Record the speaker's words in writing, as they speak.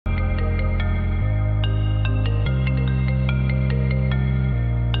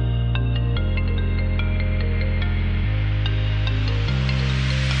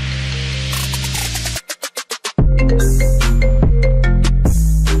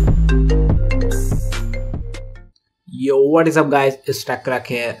what is up guys, it's TechCrack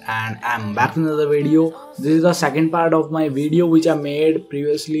here and I'm back in another video. This is the second part of my video which I made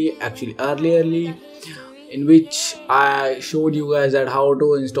previously, actually earlierly, in which I showed you guys that how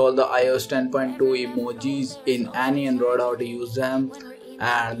to install the iOS 10.2 emojis in any Android, how to use them.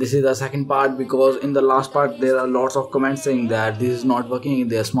 And this is the second part because in the last part there are lots of comments saying that this is not working in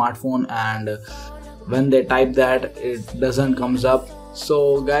their smartphone and when they type that it doesn't comes up.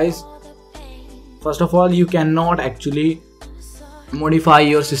 So guys, first of all, you cannot actually modify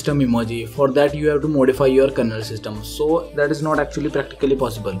your system emoji. For that you have to modify your kernel system, so that is not actually practically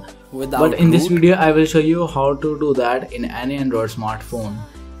possible. But in this video I will show you how to do that in any Android smartphone.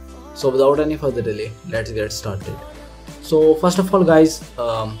 So without any further delay, let's get started. So first of all guys,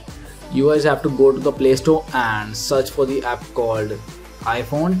 you guys have to go to the Play Store and search for the app called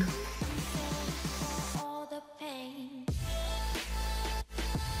iPhone.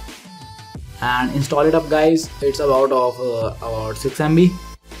 And install it up guys. It's about 6 MB.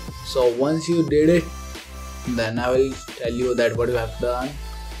 So once you did it, then I will tell you that what you have done.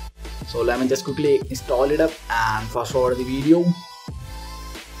 So let me just quickly install it up and fast forward the video.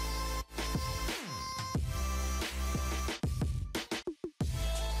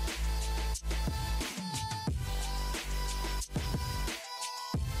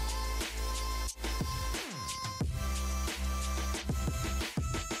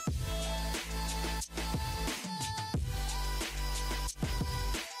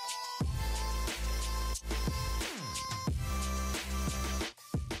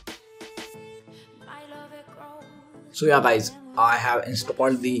 So yeah guys, I have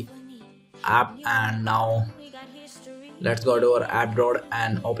installed the app and now let's go to our app drawer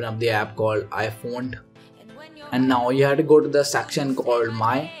and open up the app called iPhone. And now you have to go to the section called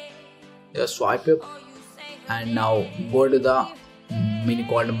My. Just swipe up and now go to the menu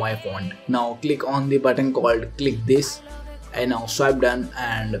called My Phone. Now click on the button called Click This and now swipe down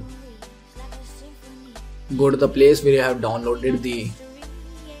and go to the place where you have downloaded the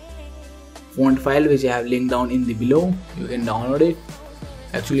font file which I have linked down in the below. You can download it.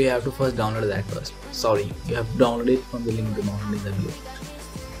 Actually you have to first download that first. Sorry, you have to download it from the link downloaded in the below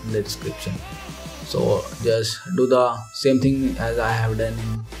in the description. So just do the same thing as I have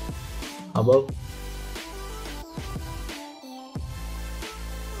done above.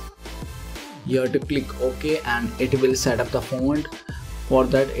 You have to click OK and it will set up the font. For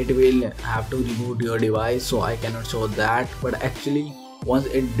that it will have to reboot your device, so I cannot show that, but actually once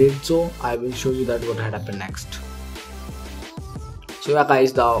it did so, I will show you that what had happened next. So yeah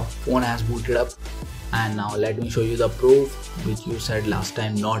guys, the phone has booted up and now let me show you the proof which you said last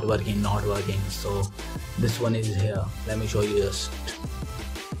time not working. So this one is here. Let me show you just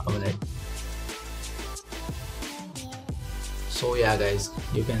a minute. So yeah guys,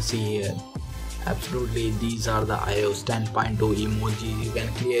 you can see here, absolutely these are the iOS 10.2 emojis. You can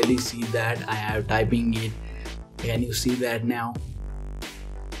clearly see that I am typing it. Can you see that now?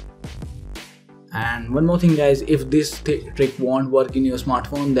 And one more thing guys, if this trick won't work in your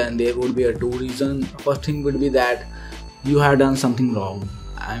smartphone, then there would be two reasons. First thing would be that you have done something wrong.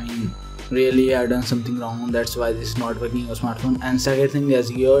 I mean really you have done something wrong, that's why this is not working in your smartphone. And second thing is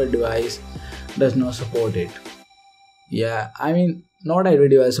your device does not support it. Yeah, I mean not every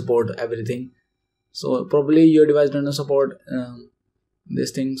device support everything, so probably your device does not support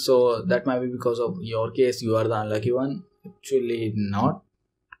this thing, so that might be because of your case. You are the unlucky one, actually not.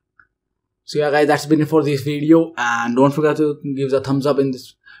 So yeah guys, that's been it for this video, and don't forget to give the thumbs up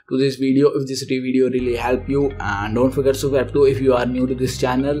to this video if this video really helped you, and don't forget to subscribe too if you are new to this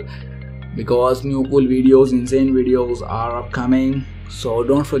channel, because new cool videos, insane videos are upcoming. So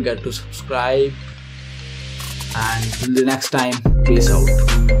don't forget to subscribe, and till the next time, peace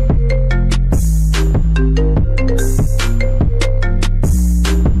out.